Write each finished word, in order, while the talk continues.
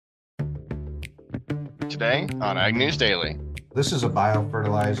today on Ag News Daily. This is a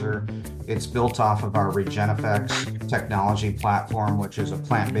biofertilizer. It's built off of our Regenifex technology platform, which is a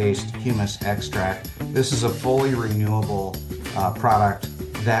plant-based humus extract. This is a fully renewable product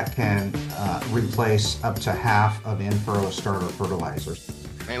that can replace up to half of in-furrow starter fertilizers.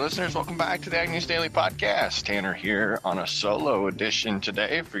 Hey listeners, welcome back to the Ag News Daily podcast. Tanner here on a solo edition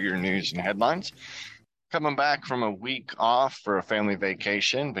today for your news and headlines. Coming back from a week off for a family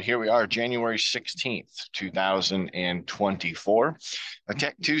vacation, but here we are, January 16th, 2024, a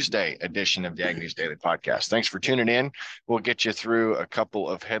Tech Tuesday edition of the Ag News Daily podcast. Thanks for tuning in. We'll get you through a couple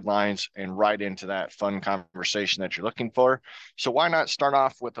of headlines and right into that fun conversation that you're looking for. So why not start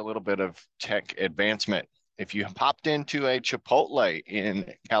off with a little bit of tech advancement? If you popped into a Chipotle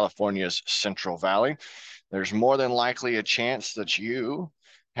in California's Central Valley, there's more than likely a chance that you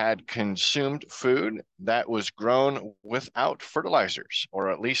had consumed food that was grown without fertilizers, or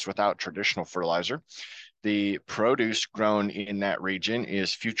at least without traditional fertilizer. The produce grown in that region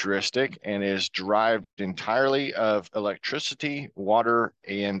is futuristic and is derived entirely of electricity, water,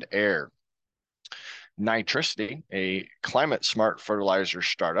 and air. Nitricity, a climate smart fertilizer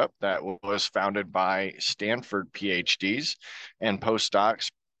startup that was founded by Stanford PhDs and postdocs,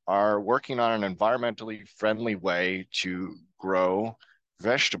 are working on an environmentally friendly way to grow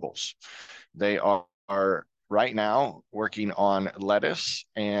vegetables. They are right now working on lettuce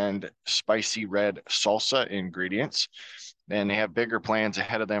and spicy red salsa ingredients, and they have bigger plans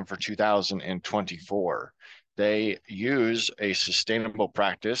ahead of them for 2024. They use a sustainable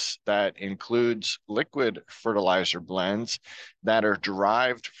practice that includes liquid fertilizer blends that are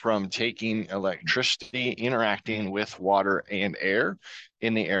derived from taking electricity interacting with water and air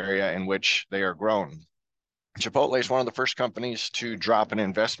in the area in which they are grown. Chipotle is one of the first companies to drop an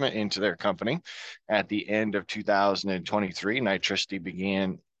investment into their company. At the end of 2023, Nitricity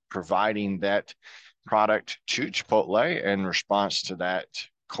began providing that product to Chipotle in response to that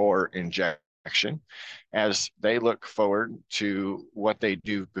core injection. As they look forward to what they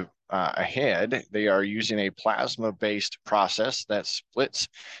do ahead, they are using a plasma-based process that splits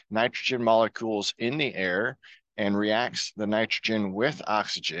nitrogen molecules in the air and reacts the nitrogen with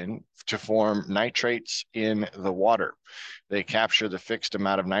oxygen to form nitrates in the water. They capture the fixed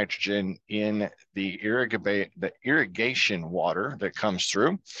amount of nitrogen in the irrigation water that comes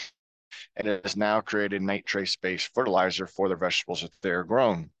through, and it has now created nitrate-based fertilizer for the vegetables that they're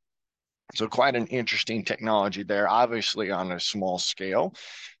grown. So quite an interesting technology there, obviously on a small scale,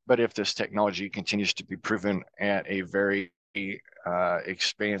 but if this technology continues to be proven at a very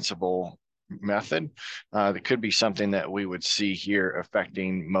expansible method, that could be something that we would see here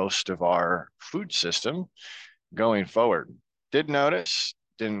affecting most of our food system going forward. Did notice,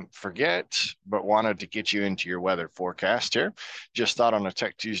 didn't forget, but wanted to get you into your weather forecast here. Just thought on a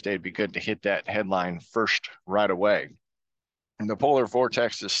Tech Tuesday it'd be good to hit that headline first right away. And the polar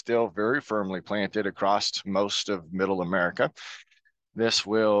vortex is still very firmly planted across most of Middle America. This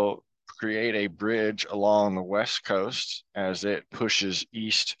will create a bridge along the West Coast as it pushes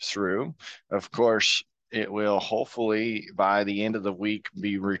east through. Of course, it will hopefully by the end of the week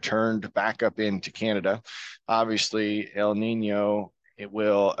be returned back up into Canada. Obviously, El Nino, it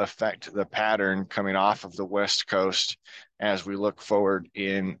will affect the pattern coming off of the West Coast as we look forward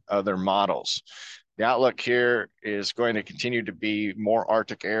in other models. The outlook here is going to continue to be more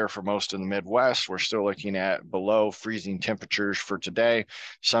Arctic air for most of the Midwest. We're still looking at below freezing temperatures for today.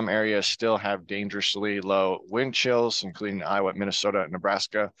 Some areas still have dangerously low wind chills, including Iowa, Minnesota, and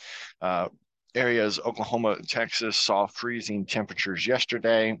Nebraska. Areas, Oklahoma, Texas, saw freezing temperatures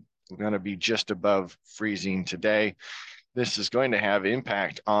yesterday. We're going to be just above freezing today. This is going to have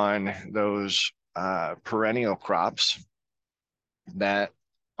impact on those perennial crops that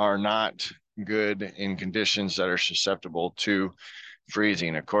are not good in conditions that are susceptible to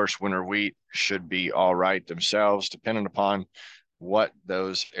freezing. Of course, winter wheat should be all right themselves, depending upon what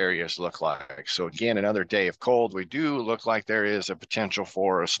those areas look like. So again, another day of cold. We do look like there is a potential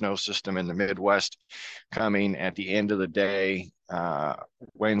for a snow system in the Midwest coming at the end of the day,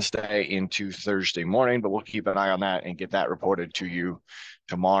 Wednesday into Thursday morning, but we'll keep an eye on that and get that reported to you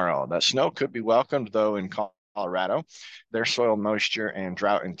tomorrow. That snow could be welcomed, though, in Colorado. Their soil moisture and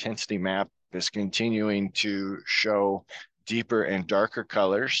drought intensity map is continuing to show deeper and darker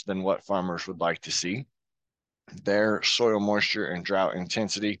colors than what farmers would like to see. Their soil moisture and drought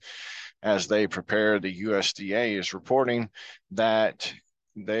intensity, as they prepare, the USDA is reporting that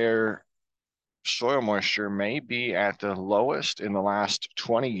their soil moisture may be at the lowest in the last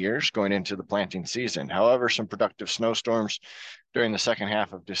 20 years going into the planting season. However, some productive snowstorms during the second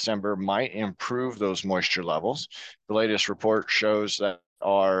half of December might improve those moisture levels. The latest report shows that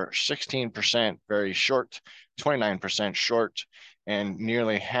are 16% very short, 29% short, and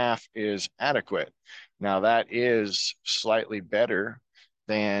nearly half is adequate. Now, that is slightly better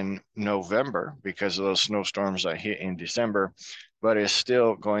than November because of those snowstorms that hit in December, but is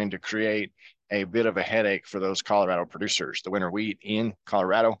still going to create a bit of a headache for those Colorado producers. The winter wheat in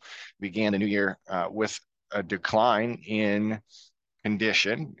Colorado began the new year with a decline in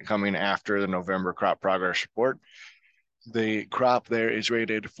condition coming after the November crop progress report. The crop there is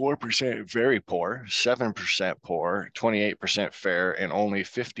rated 4% very poor, 7% poor, 28% fair, and only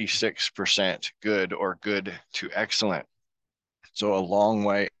 56% good or good to excellent. So a long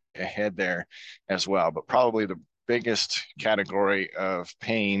way ahead there as well. But probably the biggest category of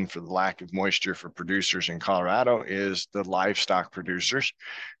pain for the lack of moisture for producers in Colorado is the livestock producers,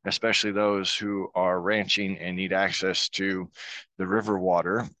 especially those who are ranching and need access to the river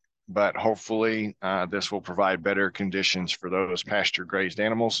water. But hopefully, this will provide better conditions for those pasture grazed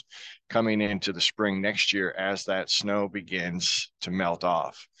animals coming into the spring next year as that snow begins to melt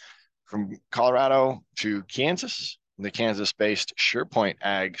off. From Colorado to Kansas, the Kansas-based SurePoint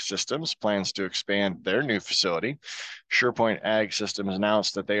Ag Systems plans to expand their new facility. SurePoint Ag Systems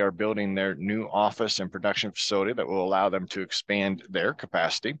announced that they are building their new office and production facility that will allow them to expand their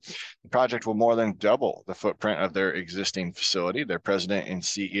capacity. The project will more than double the footprint of their existing facility. Their president and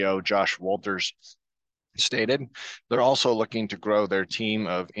CEO, Josh Walters, stated they're also looking to grow their team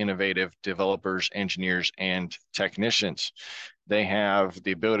of innovative developers, engineers, and technicians. They have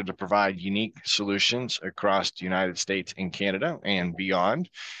the ability to provide unique solutions across the United States and Canada and beyond.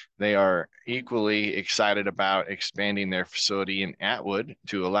 They are equally excited about expanding their facility in Atwood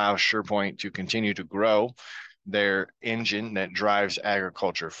to allow SurePoint to continue to grow their engine that drives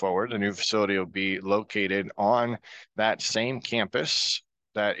agriculture forward. The new facility will be located on that same campus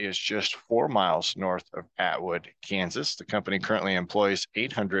that is just 4 miles north of Atwood, Kansas. The company currently employs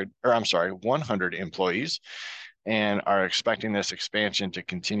 100 employees and are expecting this expansion to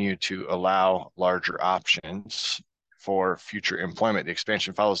continue to allow larger options for future employment. The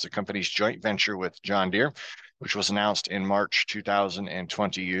expansion follows the company's joint venture with John Deere, which was announced in March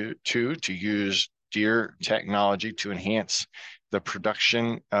 2022 to use Deere technology to enhance the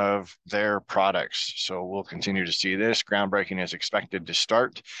production of their products. So we'll continue to see this. Groundbreaking is expected to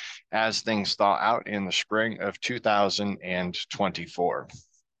start as things thaw out in the spring of 2024.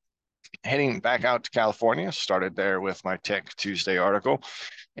 Heading back out to California, started there with my Tech Tuesday article,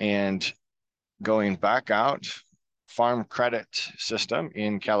 and going back out, Farm Credit System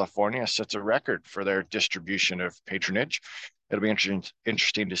in California sets a record for their distribution of patronage. It'll be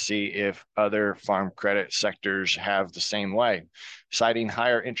interesting to see if other farm credit sectors have the same way. Citing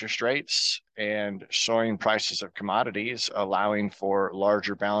higher interest rates and soaring prices of commodities, allowing for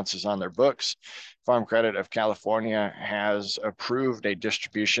larger balances on their books, Farm Credit of California has approved a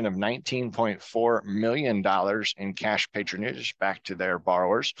distribution of $19.4 million in cash patronage back to their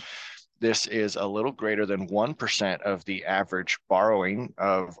borrowers. This is a little greater than 1% of the average borrowing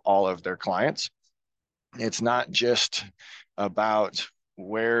of all of their clients. It's not just about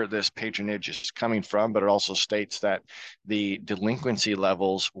where this patronage is coming from, but it also states that the delinquency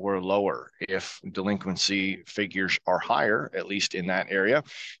levels were lower. If delinquency figures are higher, at least in that area,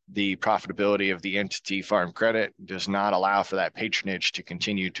 the profitability of the entity Farm Credit does not allow for that patronage to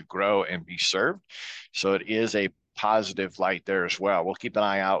continue to grow and be served. So it is a positive light there as well. We'll keep an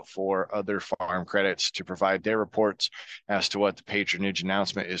eye out for other farm credits to provide their reports as to what the patronage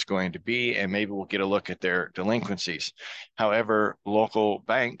announcement is going to be, and maybe we'll get a look at their delinquencies. However, local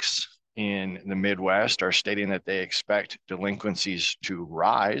banks in the Midwest are stating that they expect delinquencies to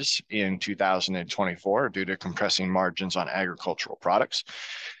rise in 2024 due to compressing margins on agricultural products.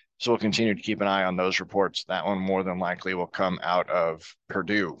 So we'll continue to keep an eye on those reports. That one more than likely will come out of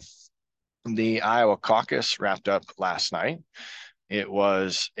Purdue. The Iowa caucus wrapped up last night. It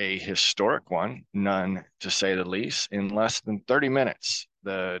was a historic one, none to say the least. In less than 30 minutes,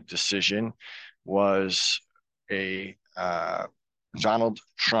 the decision was a Donald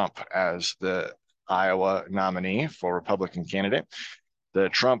Trump as the Iowa nominee for Republican candidate. The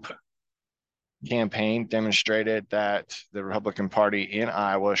Trump campaign demonstrated that the Republican Party in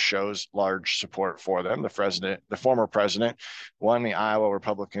Iowa shows large support for them. The former president, won the Iowa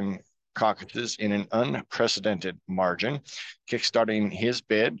Republican caucuses in an unprecedented margin, kickstarting his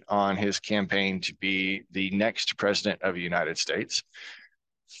bid on his campaign to be the next president of the United States.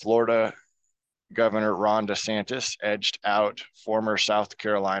 Florida Governor Ron DeSantis edged out former South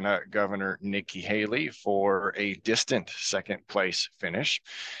Carolina Governor Nikki Haley for a distant second place finish.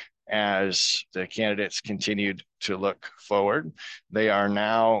 As the candidates continued to look forward, they are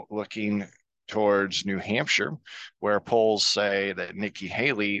now looking towards New Hampshire, where polls say that Nikki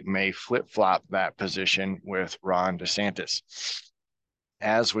Haley may flip-flop that position with Ron DeSantis.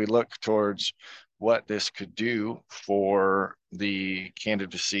 As we look towards what this could do for the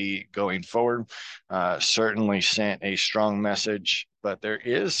candidacy going forward, certainly sent a strong message, but there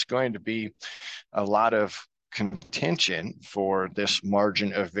is going to be a lot of contention for this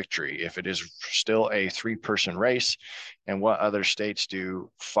margin of victory if it is still a three-person race, and what other states do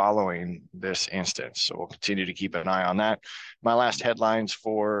following this instance. So we'll continue to keep an eye on that. My last headlines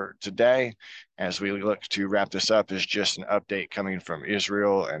for today, as we look to wrap this up, is just an update coming from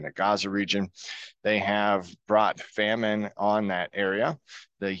Israel and the Gaza region. They have brought famine on that area.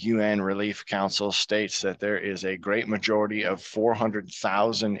 The UN Relief Council states that there is a great majority of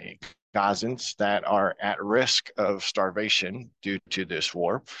 400,000 Gazans that are at risk of starvation due to this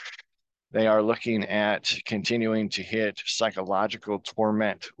war. They are looking at continuing to hit psychological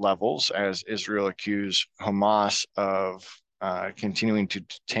torment levels as Israel accused Hamas of continuing to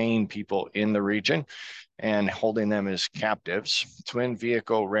detain people in the region and holding them as captives. Twin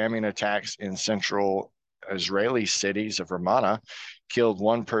vehicle ramming attacks in central Israeli cities of Ramallah killed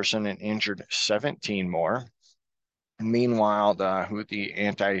one person and injured 17 more. Meanwhile, the Houthi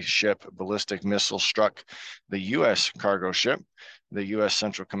anti-ship ballistic missile struck the U.S. cargo ship. The U.S.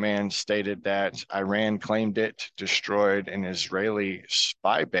 Central Command stated that Iran claimed it destroyed an Israeli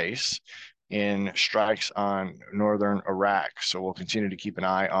spy base in strikes on northern Iraq. So we'll continue to keep an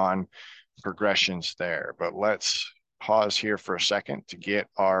eye on progressions there. But let's pause here for a second to get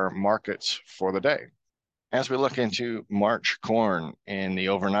our markets for the day. As we look into March corn in the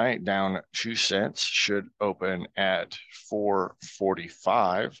overnight, down 2 cents, should open at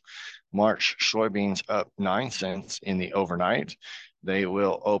 4.45. March soybeans up 9 cents in the overnight. They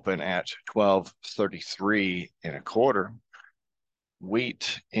will open at 12.33 and a quarter.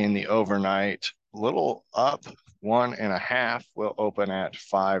 Wheat in the overnight, little up 1.5, will open at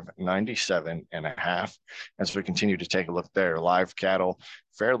 5.97 and a half. As we continue to take a look there, live cattle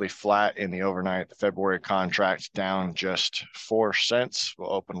fairly flat in the overnight. The February contract down just 4 cents,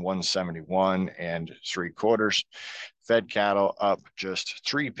 will open 171 and three quarters. Fed cattle up just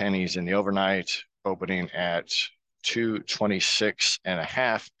 3 pennies in the overnight, opening at 226 and a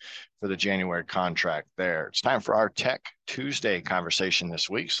half for the January contract there. It's time for our Tech Tuesday conversation this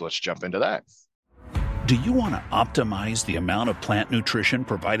week, so let's jump into that. Do you want to optimize the amount of plant nutrition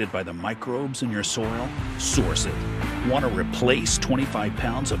provided by the microbes in your soil? Source it. Want to replace 25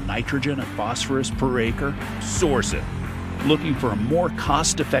 pounds of nitrogen and phosphorus per acre? Source it. Looking for a more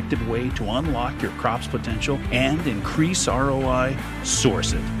cost-effective way to unlock your crop's potential and increase ROI?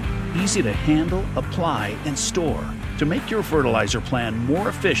 Source it. Easy to handle, apply, and store. To make your fertilizer plan more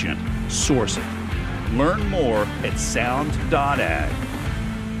efficient, Source it. Learn more at sound.ag.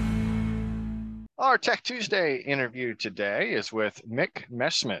 Our Tech Tuesday interview today is with Mick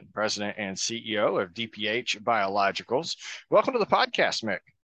Messman, President and CEO of DPH Biologicals. Welcome to the podcast, Mick.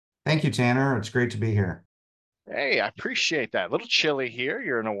 Thank you, Tanner. It's great to be here. Hey, I appreciate that. A little chilly here.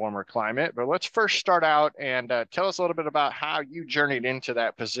 You're in a warmer climate, but let's first start out and tell us a little bit about how you journeyed into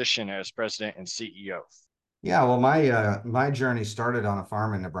that position as President and CEO. Yeah, well, my journey started on a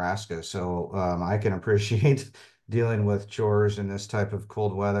farm in Nebraska, so I can appreciate dealing with chores in this type of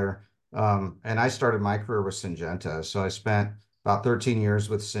cold weather. And I started my career with Syngenta. So I spent about 13 years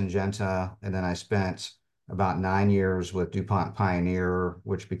with Syngenta, and then I spent about 9 years with DuPont Pioneer,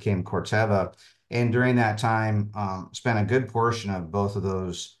 which became Corteva. And during that time, spent a good portion of both of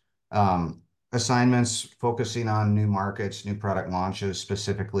those assignments focusing on new markets, new product launches,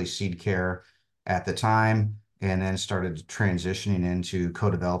 specifically seed care at the time, and then started transitioning into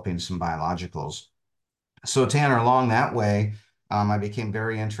co-developing some biologicals. So Tanner, along that way, I became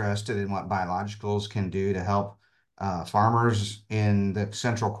very interested in what biologicals can do to help farmers in the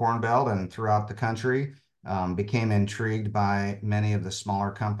Central Corn Belt and throughout the country. Became intrigued by many of the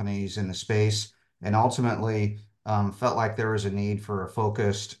smaller companies in the space, and ultimately felt like there was a need for a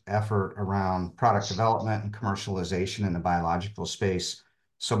focused effort around product development and commercialization in the biological space.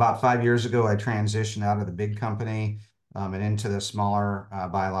 So about 5 years ago, I transitioned out of the big company and into the smaller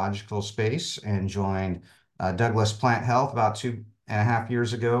biological space and joined Douglas Plant Health about 2.5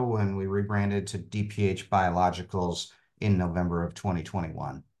 years ago when we rebranded to DPH Biologicals in November of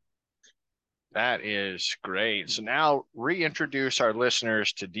 2021. That is great. So now reintroduce our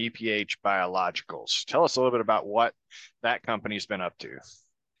listeners to DPH Biologicals. Tell us a little bit about what that company's been up to.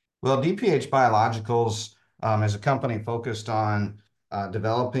 Well, DPH Biologicals is a company focused on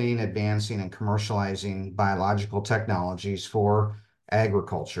developing, advancing, and commercializing biological technologies for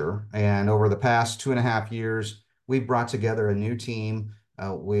agriculture. And over the past 2.5 years, we've brought together a new team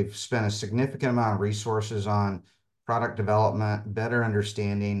We've spent a significant amount of resources on product development, better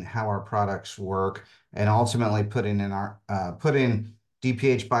understanding how our products work, and ultimately putting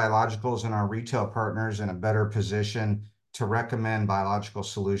DPH Biologicals and our retail partners in a better position to recommend biological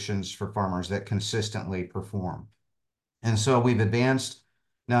solutions for farmers that consistently perform. And so we've advanced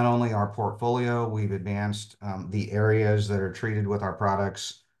not only our portfolio, we've advanced the areas that are treated with our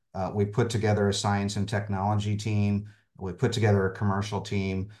products. We put together a science and technology team. We put together a commercial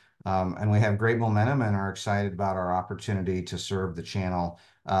team, and we have great momentum and are excited about our opportunity to serve the channel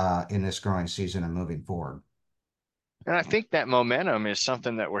in this growing season and moving forward. And I think that momentum is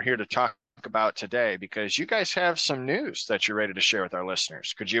something that we're here to talk about today because you guys have some news that you're ready to share with our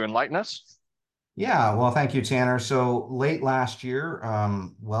listeners. Could you enlighten us? Yeah, well, thank you, Tanner. So late last year,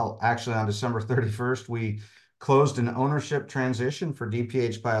 actually on December 31st, we closed an ownership transition for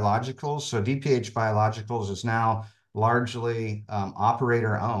DPH Biologicals. So DPH Biologicals is now largely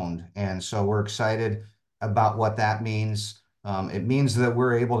operator owned. And so we're excited about what that means. It means that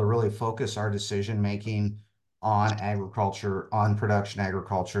we're able to really focus our decision making on agriculture, on production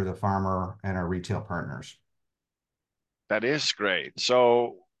agriculture, the farmer, and our retail partners. That is great.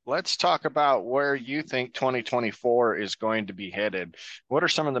 So let's talk about where you think 2024 is going to be headed. What are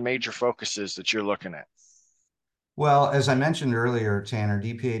some of the major focuses that you're looking at? Well, as I mentioned earlier, Tanner,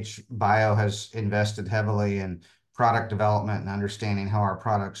 DPH Bio has invested heavily in product development and understanding how our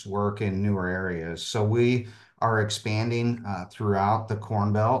products work in newer areas. So we are expanding throughout the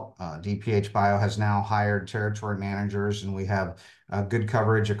Corn Belt. DPH Bio has now hired territory managers, and we have good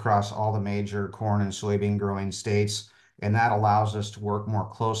coverage across all the major corn and soybean growing states. And that allows us to work more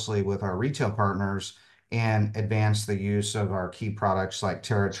closely with our retail partners and advance the use of our key products like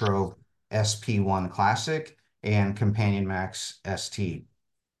TerraTrove SP1 Classic and Companion Max ST.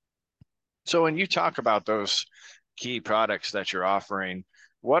 So when you talk about those key products that you're offering,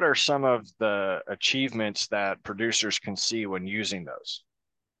 what are some of the achievements that producers can see when using those?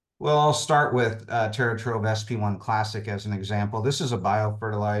 Well, I'll start with TerraTrove SP1 Classic as an example. This is a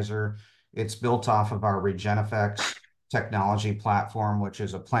biofertilizer. It's built off of our Regenifex technology platform, which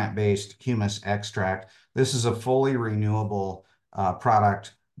is a plant-based humus extract. This is a fully renewable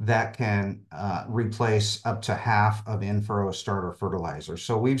product that can replace up to half of in-furrow starter fertilizer.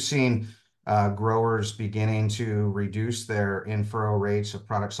 So we've seen growers beginning to reduce their in-furrow rates of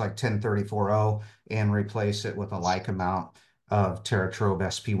products like 1034O and replace it with a like amount of TerraTrove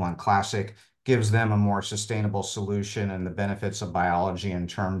SP1 Classic. Gives them a more sustainable solution and the benefits of biology in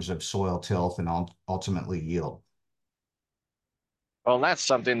terms of soil tilth and ultimately yield. Well, that's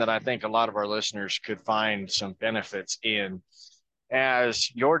something that I think a lot of our listeners could find some benefits in.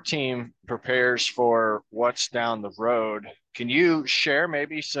 As your team prepares for what's down the road, can you share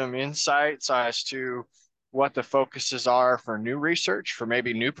maybe some insights as to what the focuses are for new research, for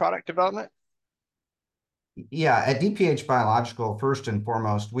maybe new product development? Yeah, at DPH Biological, first and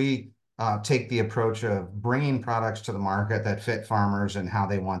foremost, we take the approach of bringing products to the market that fit farmers and how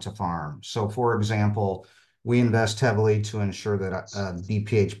they want to farm. So, for example, we invest heavily to ensure that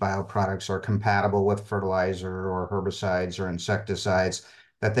DPH bio products are compatible with fertilizer or herbicides or insecticides,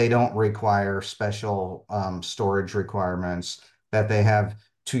 that they don't require special storage requirements, that they have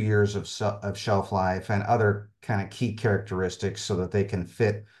 2 years of shelf life and other kind of key characteristics so that they can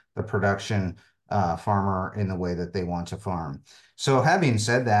fit the production farmer in the way that they want to farm. So having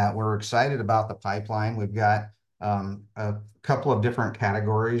said that, we're excited about the pipeline. We've got a couple of different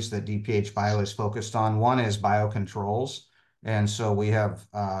categories that DPH Bio is focused on. One is biocontrols. And so we have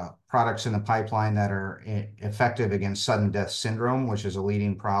products in the pipeline that are effective against sudden death syndrome, which is a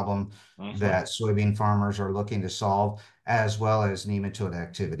leading problem that soybean farmers are looking to solve, as well as nematode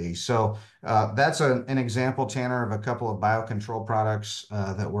activity. So that's an example, Tanner, of a couple of biocontrol products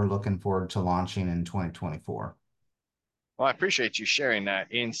that we're looking forward to launching in 2024. Well, I appreciate you sharing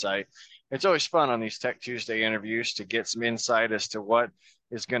that insight. It's always fun on these Tech Tuesday interviews to get some insight as to what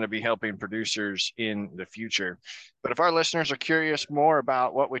is going to be helping producers in the future. But if our listeners are curious more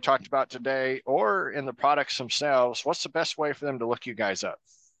about what we talked about today or in the products themselves, what's the best way for them to look you guys up?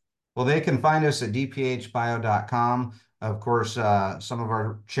 Well, they can find us at dphbio.com. Of course, some of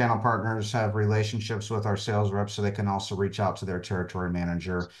our channel partners have relationships with our sales reps, so they can also reach out to their territory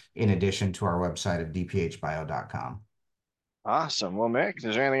manager in addition to our website of dphbio.com. Awesome. Well, Mick, is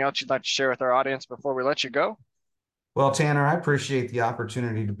there anything else you'd like to share with our audience before we let you go? Well, Tanner, I appreciate the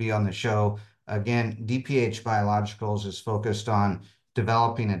opportunity to be on the show. Again, DPH Biologicals is focused on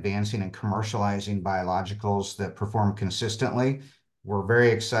developing, advancing, and commercializing biologicals that perform consistently. We're very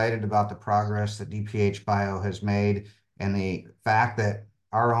excited about the progress that DPH Bio has made and the fact that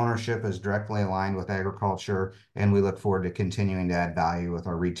Our ownership is directly aligned with agriculture, and we look forward to continuing to add value with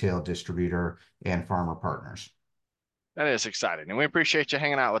our retail distributor and farmer partners. That is exciting. And we appreciate you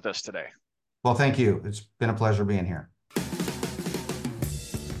hanging out with us today. Well, thank you. It's been a pleasure being here.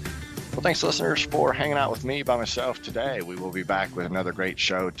 Well, thanks, listeners, for hanging out with me by myself today. We will be back with another great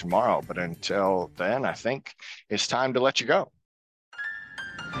show tomorrow. But until then, I think it's time to let you go.